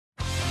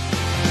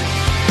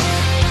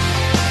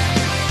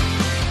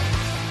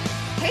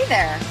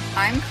there,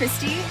 I'm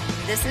Christy.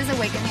 This is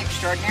Awaken the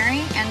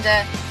Extraordinary,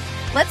 and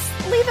let's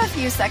leave a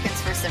few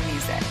seconds for some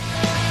music.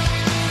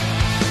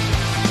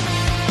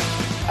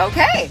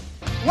 Okay,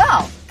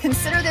 well,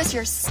 consider this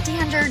your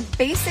standard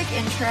basic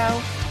intro,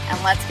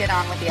 and let's get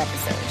on with the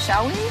episode,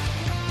 shall we?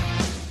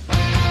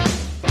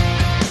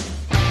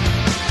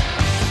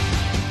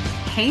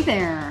 Hey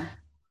there.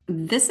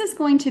 This is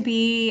going to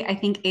be, I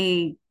think,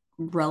 a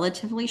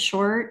relatively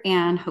short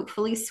and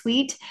hopefully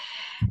sweet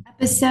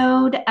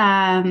episode.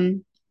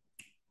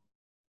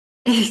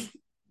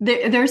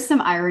 There's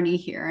some irony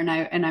here,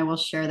 and I will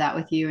share that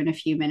with you in a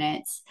few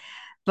minutes.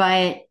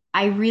 But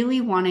I really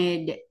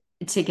wanted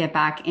to get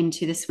back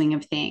into the swing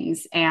of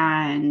things,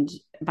 and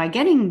by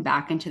getting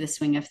back into the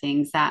swing of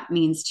things, that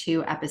means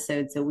 2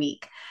 episodes a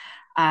week.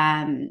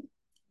 Um,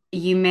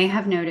 you may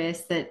have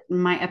noticed that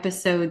my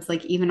episodes,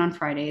 like even on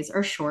Fridays,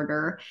 are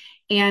shorter,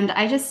 and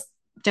I just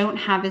don't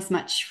have as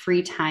much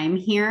free time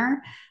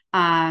here.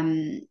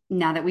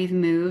 Now that we've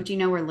moved,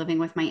 we're living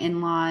with my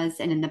in-laws,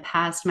 and in the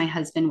past, my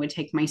husband would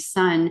take my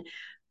son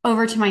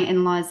over to my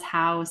in-laws'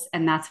 house,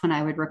 and that's when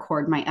I would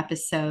record my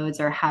episodes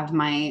or have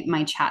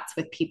my chats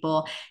with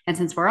people. And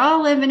since we're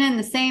all living in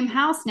the same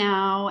house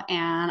now,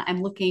 and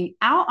I'm looking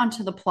out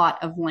onto the plot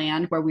of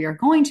land where we are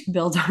going to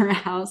build our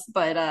house,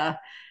 but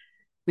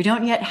we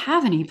don't yet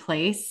have any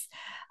place.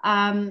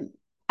 I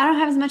don't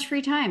have as much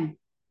free time,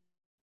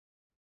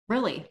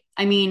 really.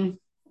 I mean,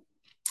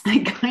 I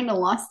kind of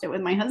lost it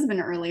with my husband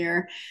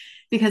earlier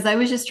because I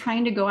was just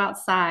trying to go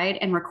outside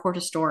and record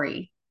a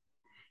story.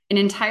 An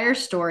entire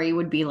story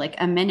would be like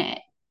a minute.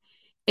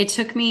 It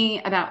took me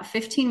about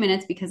 15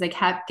 minutes because I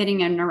kept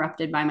getting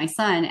interrupted by my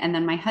son. And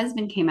then my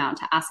husband came out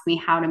to ask me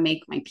how to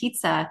make my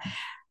pizza.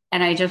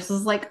 And I just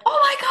was like, oh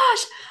my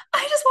gosh,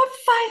 I just want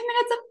 5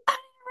 minutes of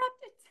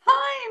uninterrupted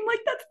time.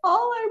 Like, that's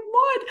all I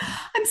want.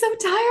 I'm so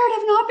tired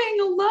of not being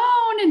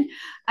alone. And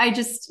I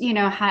just,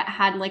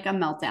 had like a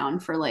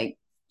meltdown for like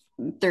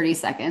 30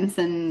 seconds.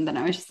 And then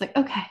I was just like,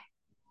 okay,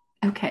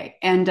 okay.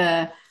 And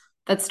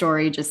that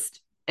story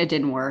just, it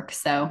didn't work.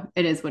 So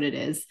it is what it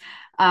is.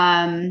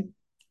 Um,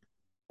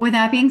 with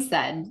that being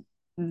said,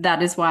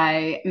 that is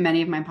why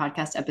many of my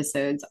podcast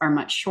episodes are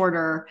much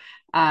shorter.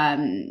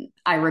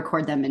 I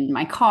record them in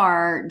my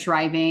car,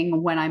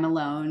 driving when I'm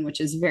alone,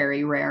 which is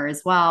very rare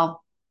as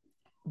well.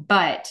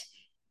 But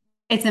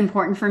it's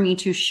important for me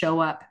to show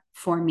up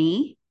for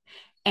me,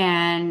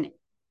 and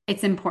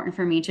it's important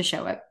for me to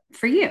show up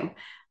for you.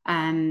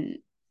 Um,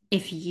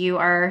 if you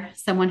are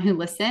someone who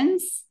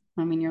listens,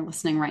 I mean, you're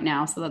listening right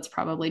now, so that's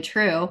probably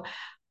true.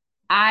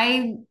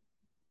 I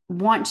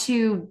want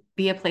to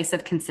be a place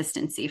of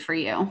consistency for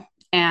you.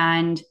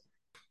 And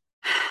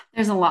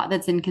there's a lot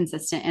that's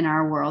inconsistent in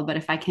our world, but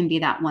if I can be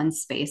that one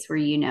space where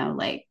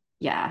like,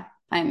 yeah,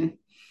 I'm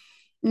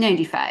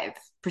 95%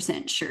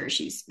 sure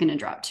she's going to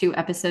drop 2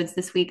 episodes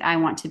this week, I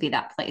want to be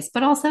that place.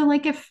 But also,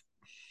 like, if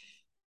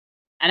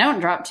I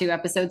don't drop 2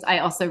 episodes, I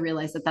also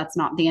realize that that's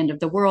not the end of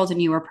the world,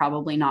 and you are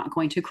probably not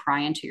going to cry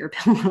into your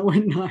pillow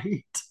at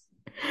night.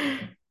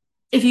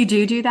 If you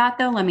do that,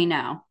 though, let me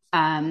know.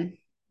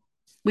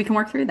 We can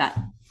work through that.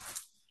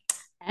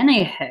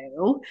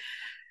 Anywho,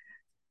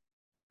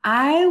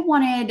 I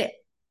wanted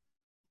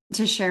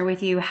to share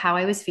with you how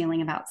I was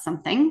feeling about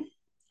something,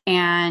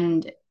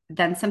 and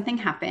then something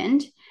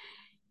happened,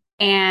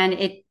 and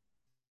it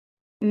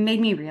made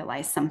me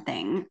realize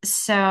something.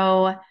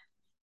 So,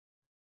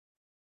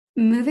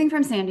 moving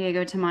from San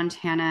Diego to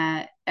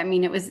Montana, I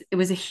mean, it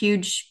was a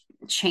huge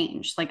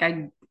change. Like,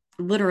 I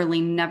literally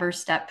never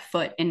stepped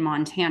foot in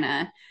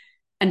Montana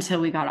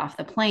until we got off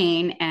the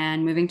plane,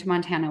 and moving to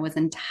Montana was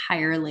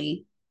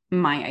entirely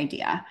my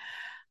idea.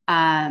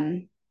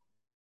 Um,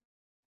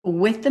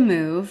 with the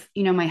move,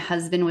 my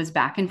husband was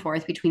back and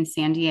forth between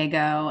San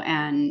Diego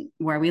and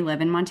where we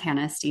live in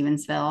Montana,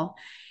 Stevensville.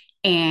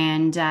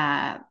 And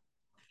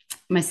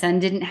my son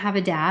didn't have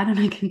a dad on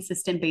a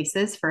consistent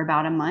basis for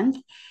about a month.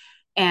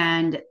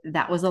 And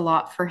that was a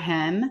lot for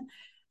him.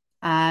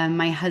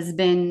 My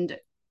husband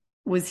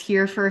was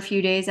here for a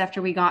few days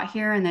after we got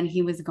here, and then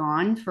he was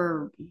gone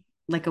for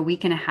like a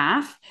week and a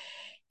half.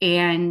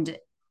 And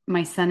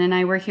my son and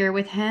I were here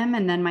with him,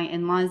 and then my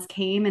in-laws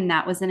came, and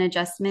that was an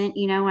adjustment.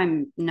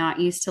 I'm not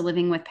used to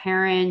living with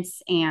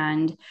parents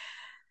and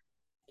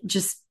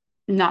just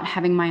not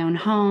having my own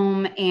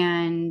home,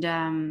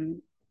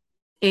 and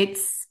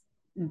it's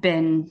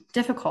been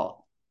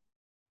difficult.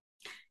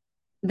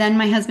 Then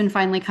my husband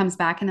finally comes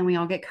back, and then we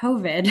all get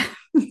COVID.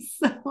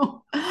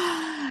 So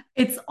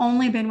it's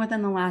only been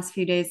within the last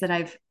few days that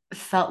I've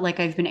felt like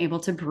I've been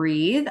able to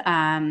breathe.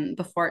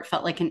 Before, it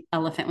felt like an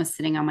elephant was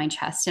sitting on my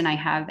chest, and I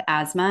have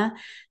asthma.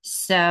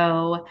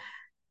 So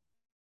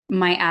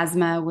my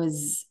asthma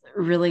was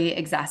really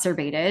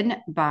exacerbated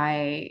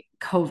by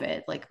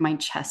COVID. Like, my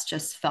chest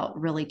just felt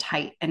really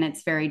tight, and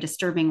it's very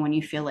disturbing when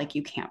you feel like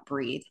you can't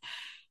breathe.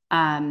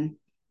 Um,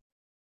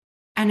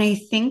 and I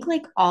think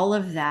like all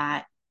of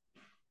that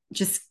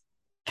just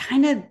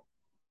kind of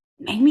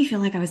made me feel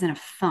like I was in a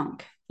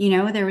funk.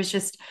 There was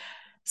just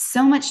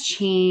so much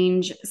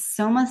change,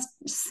 so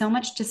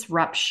much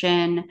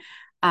disruption.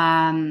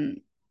 Um,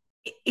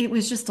 it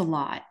was just a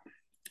lot.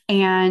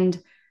 And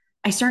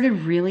I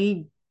started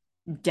really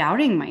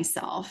doubting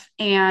myself.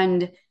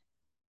 And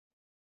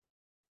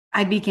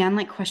I began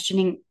like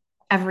questioning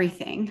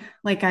everything.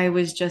 Like I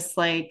was just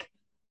like,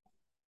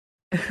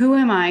 who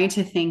am I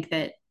to think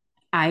that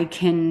I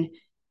can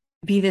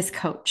be this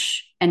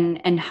coach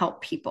and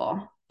help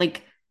people?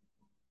 Like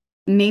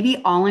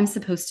maybe all I'm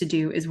supposed to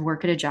do is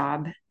work at a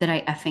job that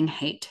I effing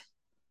hate.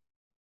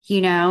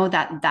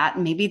 That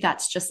maybe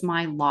that's just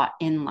my lot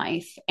in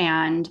life.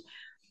 And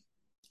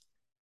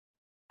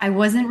I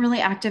wasn't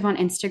really active on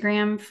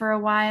Instagram for a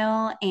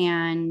while,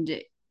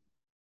 and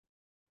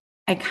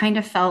I kind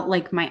of felt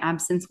like my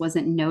absence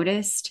wasn't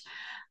noticed.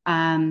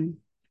 Um,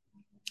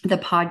 the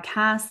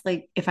podcast,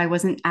 like if I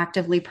wasn't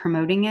actively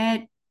promoting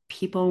it,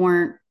 people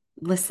weren't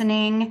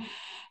listening.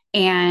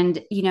 And,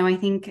 I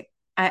think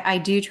I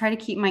do try to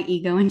keep my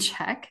ego in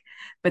check,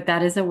 but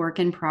that is a work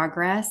in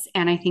progress.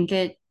 And I think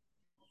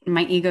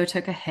my ego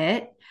took a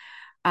hit.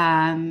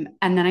 And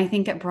then I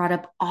think it brought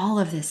up all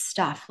of this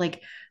stuff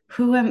like,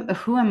 who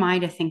am I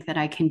to think that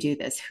I can do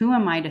this? Who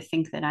am I to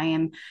think that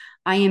I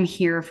am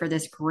here for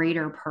this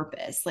greater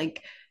purpose?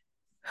 Like,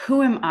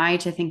 who am I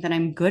to think that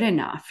I'm good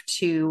enough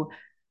to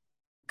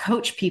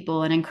coach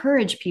people and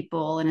encourage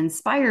people and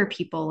inspire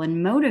people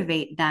and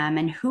motivate them?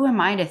 And who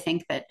am I to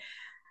think that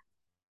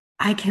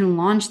I can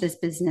launch this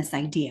business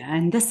idea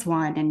and this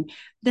one and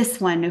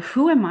this one?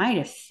 Who am I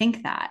to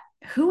think that?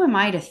 Who am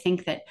I to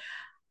think that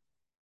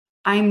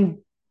I'm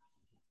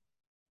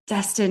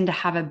destined to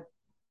have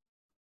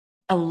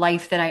a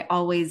life that I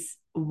always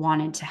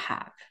wanted to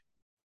have?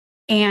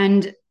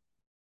 And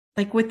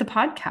like with the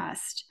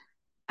podcast,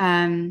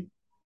 um,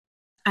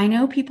 I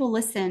know people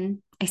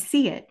listen. I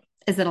see it.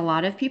 Is it a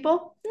lot of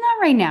people?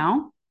 Not right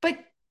now, but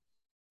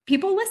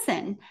people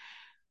listen.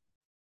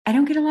 I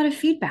don't get a lot of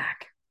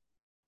feedback.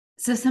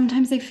 So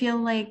sometimes I feel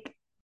like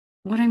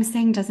what I'm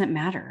saying doesn't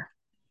matter.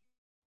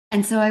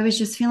 And so I was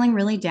just feeling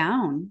really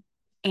down.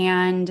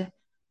 And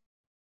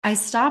I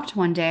stopped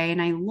one day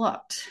and I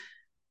looked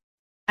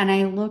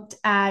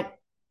at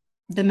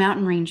the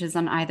mountain ranges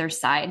on either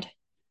side.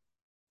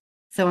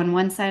 So on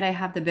one side, I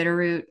have the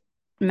Bitterroot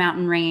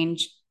mountain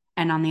range,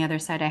 and on the other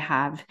side, I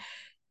have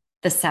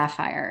the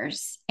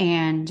Sapphires.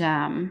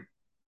 And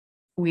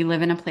we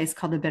live in a place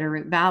called the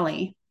Bitterroot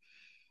Valley.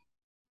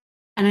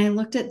 And I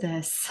looked at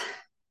this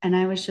and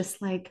I was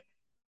just like,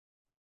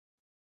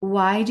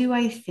 why do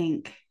I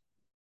think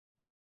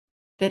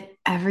that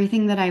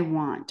everything that I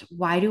want,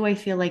 why do I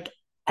feel like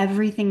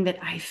everything that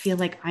I feel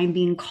like I'm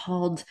being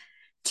called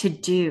to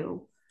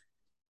do,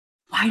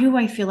 why do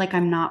I feel like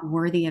I'm not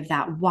worthy of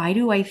that? Why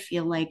do I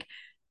feel like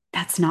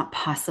that's not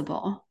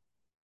possible?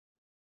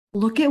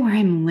 Look at where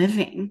I'm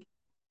living.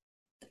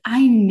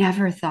 I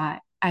never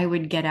thought I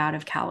would get out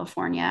of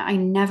California. I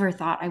never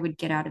thought I would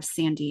get out of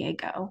San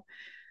Diego.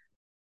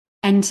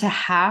 And to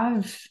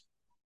have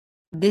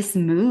this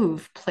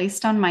move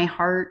placed on my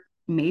heart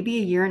maybe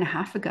a year and a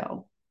half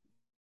ago,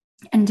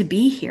 and to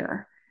be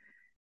here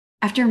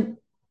after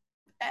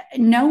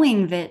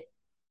knowing that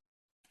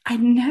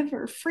I'd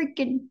never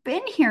freaking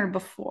been here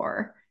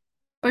before.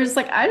 I was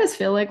like, I just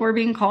feel like we're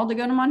being called to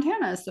go to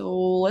Montana.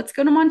 So let's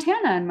go to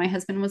Montana. And my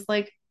husband was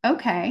like,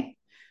 okay.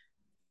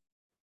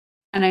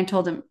 And I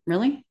told him,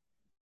 really?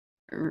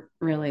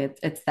 Really?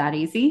 It's that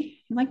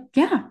easy? I'm like,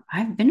 yeah,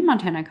 I've been to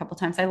Montana a couple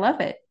times. I love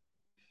it.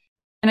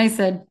 And I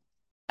said,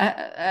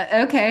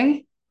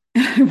 okay.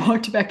 I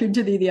walked back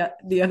into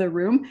the other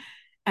room.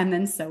 And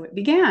then so it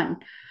began.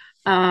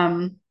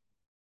 Um,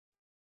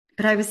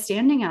 but I was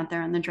standing out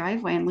there on the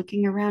driveway and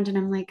looking around, and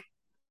I'm like,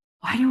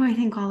 why do I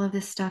think all of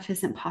this stuff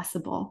isn't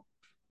possible?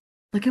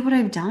 Look at what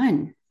I've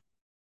done.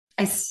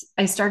 I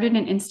started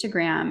an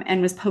Instagram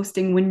and was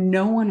posting when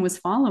no one was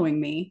following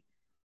me.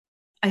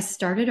 I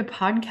started a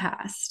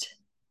podcast,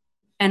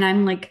 and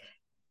I'm like,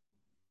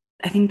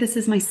 I think this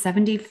is my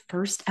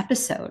 71st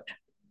episode.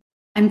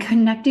 I'm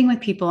connecting with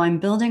people, I'm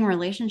building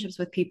relationships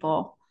with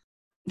people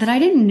that I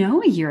didn't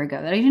know a year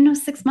ago, that I didn't know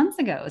 6 months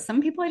ago.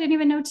 Some people I didn't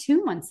even know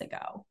 2 months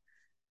ago.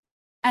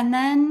 And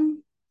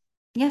then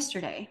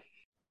yesterday,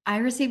 I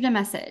received a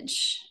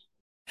message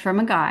from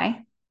a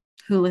guy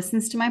who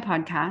listens to my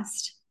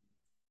podcast.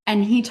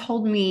 And he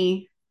told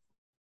me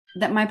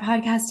that my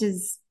podcast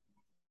is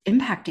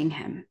impacting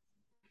him.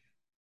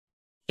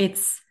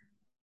 It's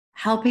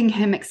helping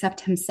him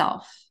accept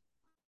himself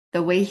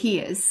the way he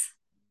is.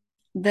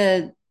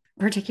 The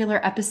particular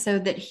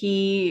episode that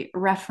he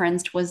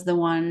referenced was the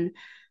one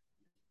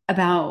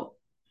about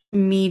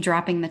me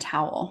dropping the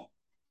towel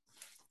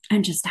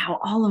and just how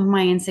all of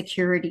my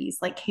insecurities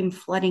like came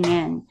flooding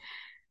in.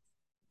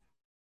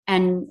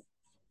 And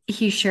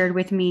he shared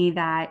with me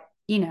that,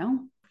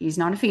 he's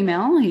not a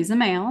female, he's a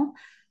male,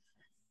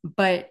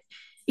 but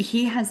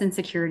he has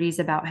insecurities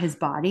about his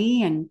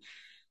body and,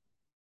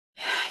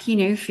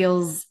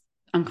 feels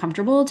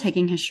uncomfortable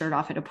taking his shirt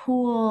off at a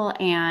pool.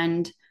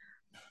 And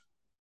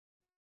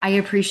I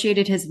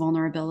appreciated his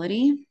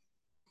vulnerability.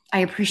 I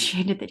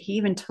appreciated that he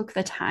even took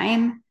the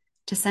time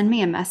to send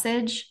me a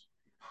message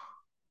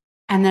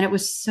and that it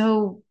was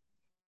so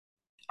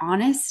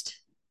honest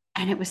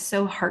And it was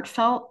so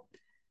heartfelt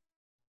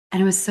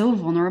and it was so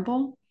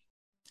vulnerable.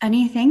 And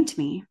he thanked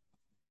me.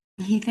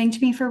 He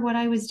thanked me for what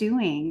I was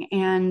doing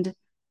and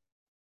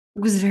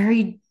was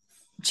very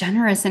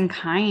generous and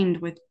kind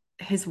with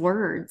his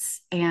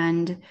words.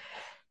 And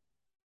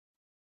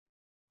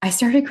I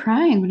started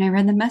crying when I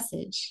read the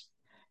message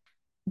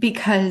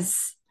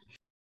because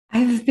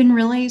I've been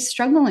really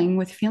struggling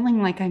with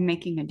feeling like I'm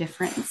making a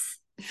difference,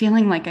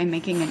 feeling like I'm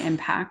making an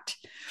impact.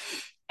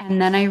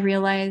 And then I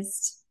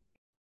realized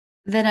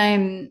that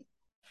I'm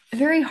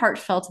very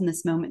heartfelt in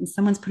this moment, and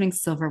someone's putting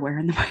silverware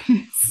in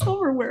the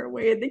silverware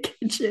away in the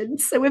kitchen.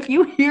 So if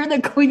you hear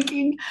the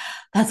clinking,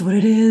 that's what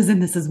it is,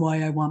 and this is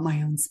why I want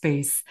my own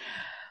space.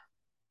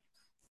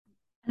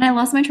 And I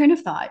lost my train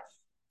of thought,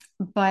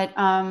 but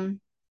I'd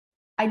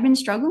been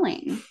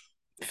struggling,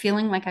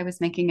 feeling like I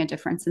was making a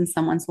difference in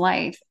someone's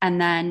life,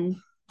 and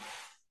then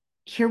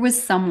here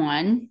was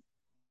someone,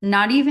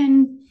 not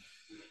even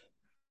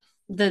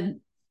the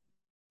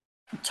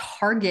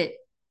target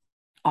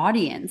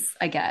audience,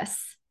 I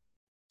guess,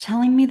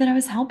 telling me that I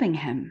was helping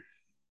him.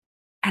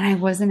 And I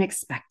wasn't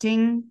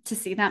expecting to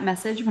see that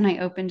message when I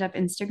opened up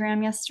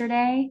Instagram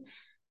yesterday.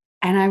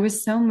 And I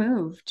was so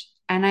moved.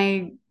 And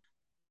I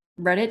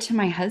read it to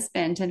my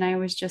husband, and I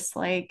was just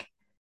like,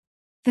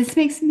 this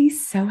makes me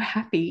so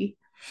happy.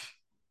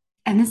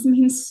 And this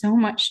means so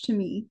much to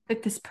me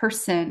that this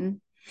person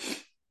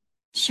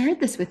shared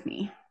this with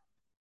me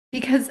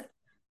because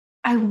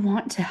I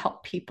want to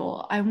help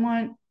people. I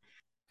want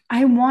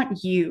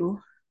you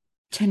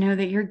to know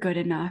that you're good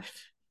enough,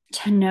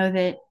 to know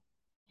that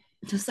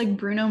just like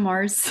Bruno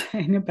Mars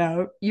saying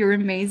about you're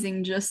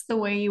amazing just the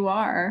way you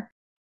are.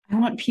 I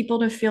want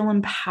people to feel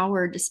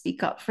empowered to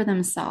speak up for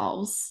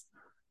themselves.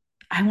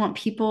 I want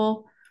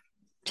people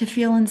to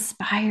feel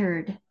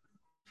inspired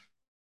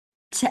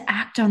to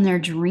act on their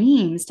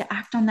dreams, to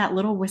act on that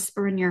little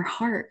whisper in your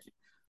heart.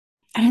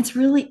 And it's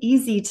really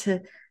easy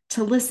to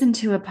listen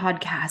to a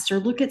podcast or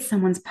look at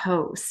someone's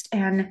post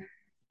and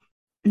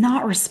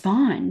not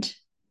respond.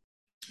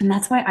 And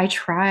that's why I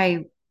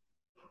try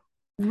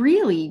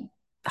really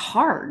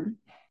hard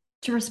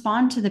to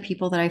respond to the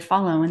people that I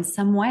follow in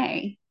some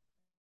way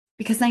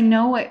because I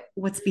know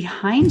what's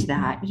behind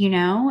that,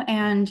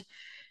 and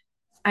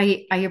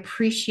I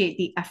appreciate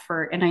the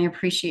effort and I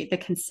appreciate the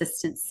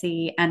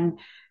consistency and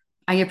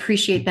I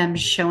appreciate them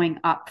showing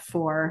up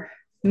for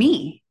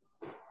me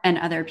and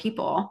other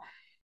people.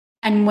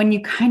 And when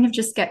you kind of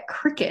just get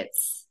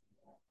crickets,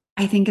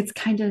 I think it's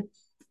kind of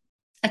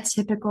a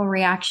typical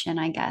reaction,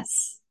 I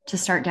guess, to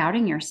start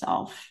doubting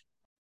yourself.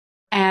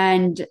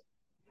 And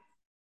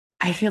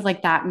I feel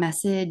like that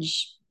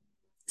message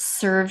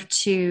served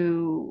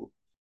to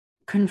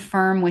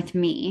confirm with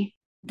me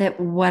that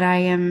what I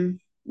am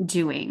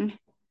doing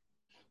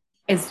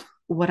is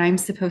what I'm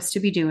supposed to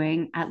be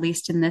doing, at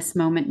least in this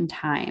moment in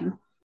time.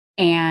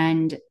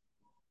 And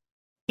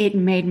it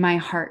made my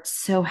heart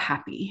so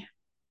happy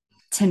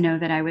to know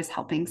that I was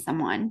helping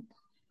someone.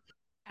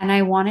 And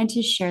I wanted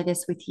to share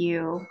this with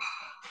you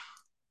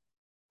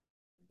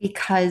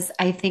because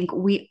I think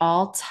we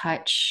all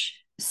touch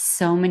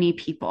so many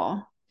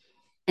people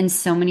in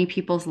so many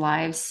people's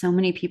lives, so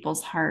many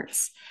people's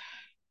hearts,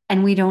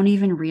 and we don't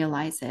even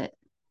realize it.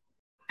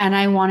 And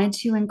I wanted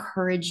to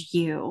encourage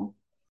you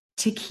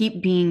to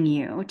keep being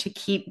you, to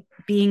keep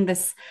being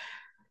this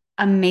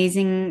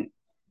amazing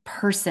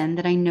person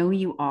that I know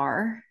you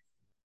are.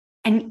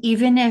 And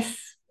even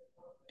if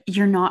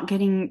you're not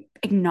getting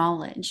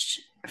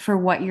acknowledged for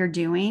what you're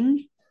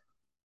doing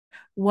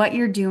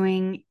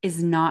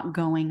is not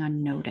going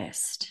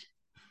unnoticed.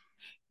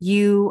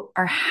 You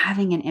are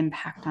having an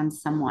impact on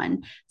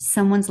someone.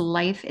 Someone's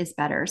life is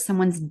better.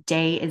 Someone's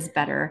day is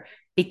better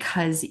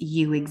because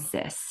you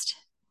exist.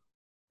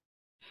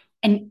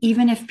 And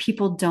even if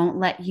people don't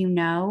let you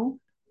know,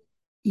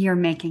 you're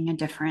making a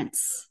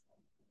difference.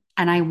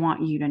 And I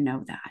want you to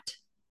know that.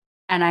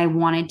 And I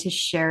wanted to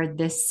share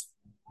this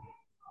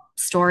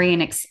story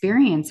and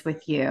experience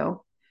with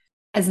you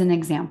as an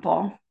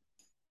example.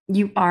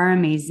 You are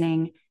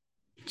amazing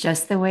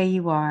just the way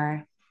you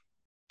are.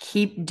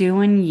 Keep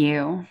doing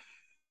you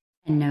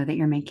and know that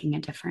you're making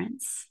a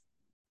difference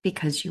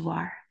because you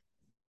are.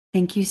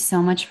 Thank you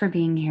so much for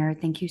being here.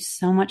 Thank you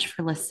so much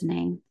for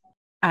listening.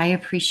 I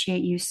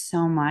appreciate you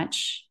so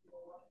much.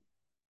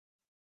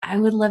 I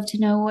would love to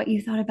know what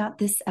you thought about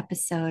this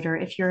episode, or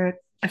if you're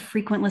a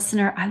frequent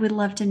listener, I would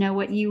love to know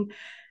what you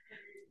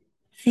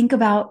think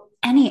about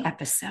any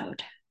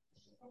episode.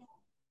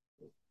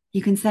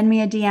 You can send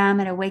me a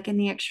DM at Awaken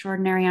the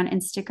Extraordinary on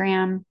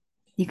Instagram.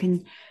 You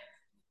can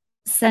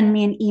send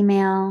me an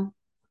email,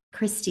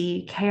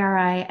 Kristi,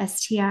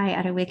 Kristi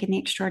at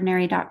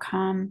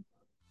awakentheextraordinary.com.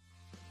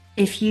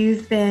 If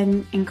you've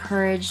been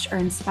encouraged or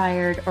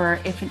inspired, or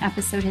if an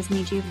episode has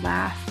made you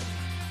laugh,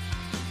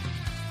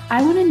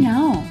 I want to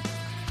know.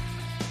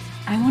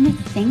 I want to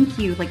thank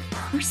you, like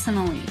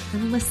personally, for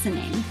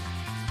listening,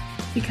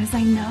 because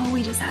I know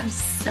we just have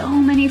so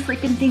many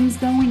freaking things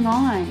going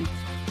on.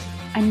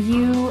 And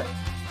you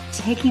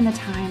taking the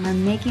time or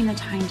making the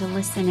time to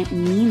listen, it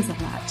means a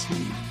lot to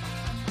me.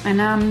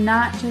 And I'm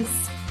not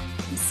just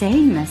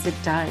saying this, it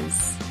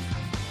does.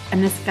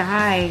 And this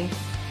guy,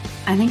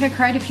 I think I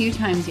cried a few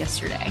times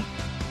yesterday.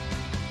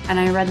 And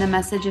I read the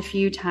message a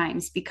few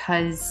times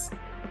because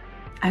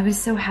I was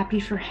so happy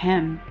for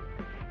him.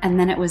 And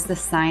then it was the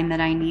sign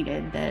that I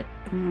needed that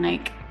I'm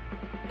like,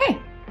 hey,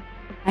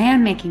 I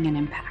am making an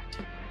impact.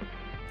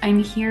 I'm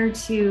here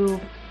to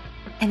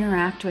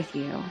interact with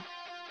you,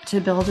 to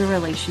build a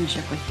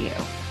relationship with you,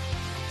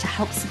 to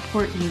help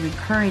support you,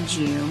 encourage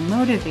you,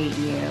 motivate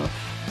you,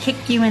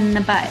 kick you in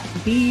the butt,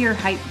 be your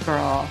hype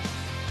girl,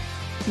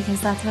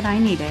 because that's what I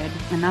needed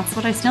and that's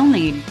what I still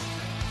need.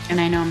 And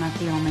I know I'm not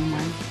the only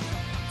one.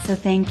 So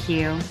thank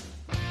you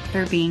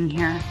for being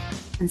here,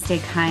 and stay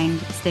kind,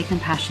 stay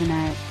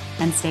compassionate,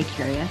 and stay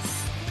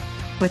curious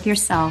with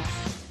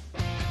yourself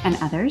and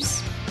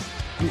others.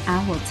 And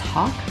I will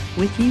talk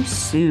with you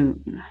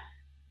soon.